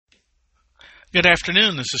Good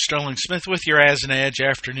afternoon. This is Sterling Smith with your As an Edge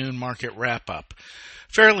afternoon market wrap-up.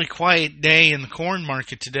 Fairly quiet day in the corn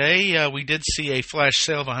market today. We did see a flash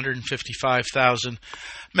sale of 155,000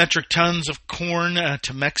 metric tons of corn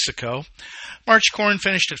to Mexico. March corn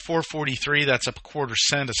finished at 4.43. That's up a quarter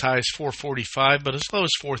cent, as high as 4.45, but as low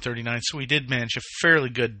as 4.39. So we did manage a fairly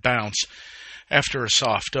good bounce after a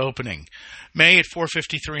soft opening. May at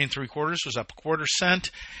 4.53 3/4 was up a quarter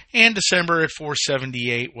cent, and December at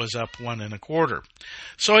 4.78 was up 1 1/4.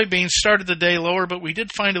 Soybeans started the day lower, but we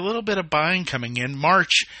did find a little bit of buying coming in.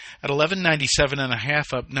 March at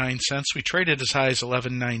 11.97 up 9 cents. We traded as high as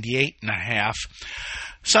 11.98.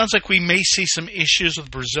 Sounds like we may see some issues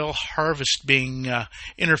with Brazil harvest being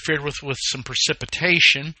interfered with some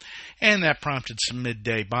precipitation, and that prompted some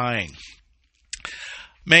midday buying.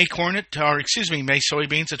 May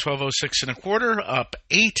soybeans at 12.06 1/4, up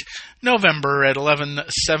 8. November at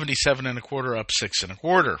 11.77 1/4, up 6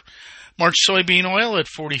 1/4. March soybean oil at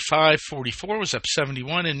 45.44 was up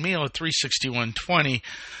 71, and meal at 361.20,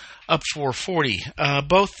 up 4.40.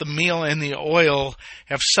 Both the meal and the oil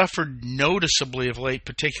have suffered noticeably of late,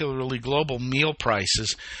 particularly global meal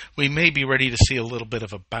prices. We may be ready to see a little bit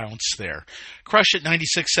of a bounce there. Crush at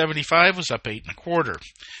 96.75 was up 8 1/4.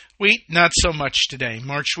 Wheat, not so much today.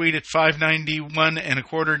 March wheat at 591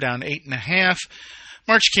 1/4, down 8 1/2.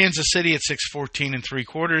 March Kansas City at 614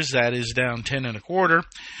 3/4, that is down 10 1/4.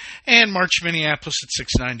 And March Minneapolis at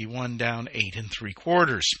 691, down 8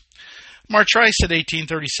 3/4. March rice at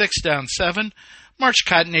 1836, down 7. March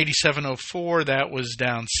cotton 87.04, that was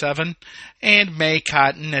down 7. And May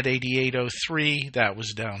cotton at 88.03, that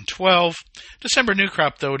was down 12. December new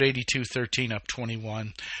crop, though, at 82.13, up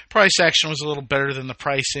 21. Price action was a little better than the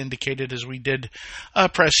price indicated, as we did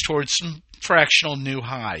press towards some fractional new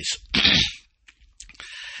highs.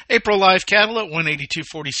 April live cattle at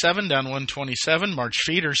 182.47, down 127. March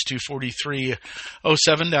feeders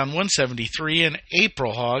 243.07, down 173. And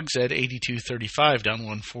April hogs at 82.35, down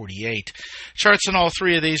 148. Charts on all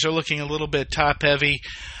three of these are looking a little bit top heavy.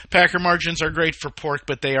 Packer margins are great for pork,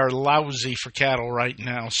 but they are lousy for cattle right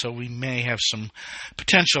now, so we may have some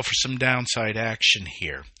potential for some downside action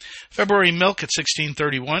here. February milk at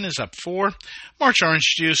 16.31 is up 4. March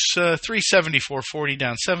orange juice 374.40,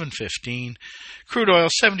 down 7.15. Crude oil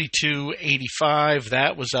 72.85,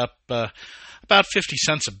 that was up about 50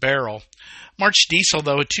 cents a barrel. March diesel,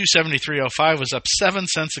 though, at 273.05 was up 7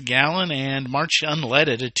 cents a gallon, and March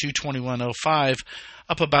unleaded at 221.05,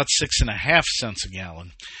 up about 6.5 cents a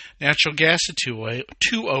gallon. Natural gas at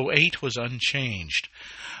 208 was unchanged.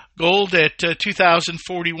 Gold at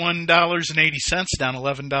 $2,041.80, down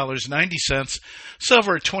 $11.90.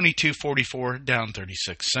 Silver at $22.44, down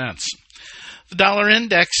 36 cents. The dollar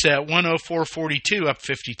index at 104.42, up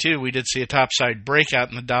 52. We did see a topside breakout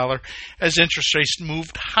in the dollar as interest rates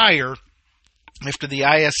moved higher after the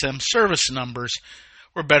ISM service numbers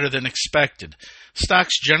were better than expected.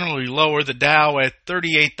 Stocks generally lower. The Dow at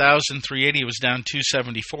 38,380 was down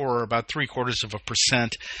 274, or about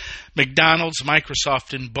 0.75%. McDonald's,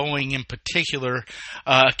 Microsoft, and Boeing in particular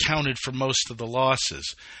accounted for most of the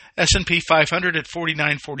losses. S&P 500 at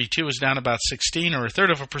 49.42 is down about 16, or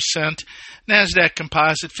 1/3%. NASDAQ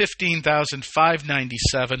Composite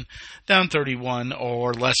 15,597, down 31,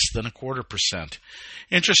 or less than 1/4%.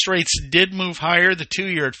 Interest rates did move higher. The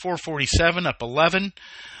 2-year at 4.47, up 11.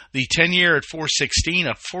 The 10-year at 4.16,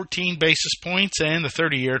 up 14 basis points, and the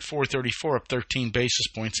 30-year at 4.34, up 13 basis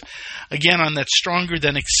points. Again, on that stronger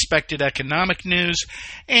than expected economic news,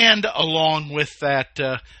 and along with that,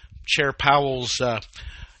 Chair Powell's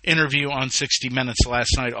interview on 60 Minutes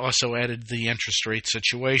last night also added the interest rate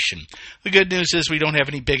situation. The good news is we don't have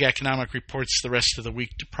any big economic reports the rest of the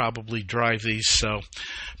week to probably drive these, so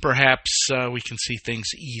perhaps we can see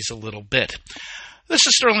things ease a little bit. This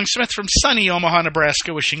is Sterling Smith from sunny Omaha,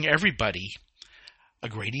 Nebraska, wishing everybody a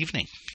great evening.